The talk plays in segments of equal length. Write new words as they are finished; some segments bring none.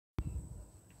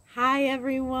Hi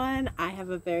everyone, I have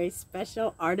a very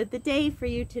special art of the day for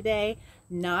you today.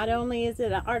 Not only is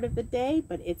it an art of the day,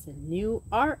 but it's a new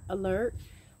art alert.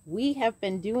 We have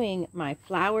been doing my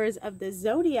Flowers of the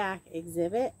Zodiac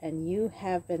exhibit, and you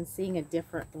have been seeing a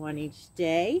different one each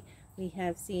day. We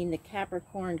have seen the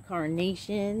Capricorn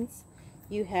carnations.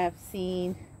 You have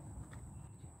seen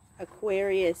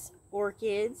Aquarius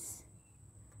orchids.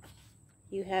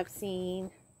 You have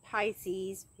seen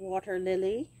Pisces water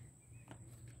lily.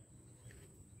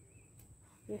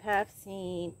 You have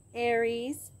seen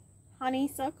Aries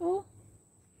honeysuckle.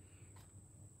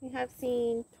 You have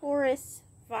seen Taurus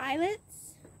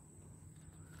violets.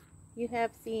 You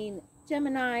have seen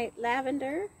Gemini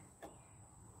lavender,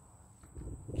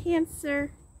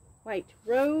 Cancer white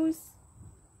rose,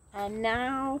 and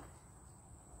now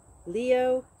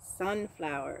Leo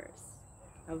sunflowers.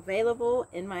 Available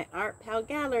in my Art Pal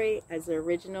gallery as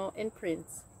original in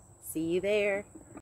prints. See you there.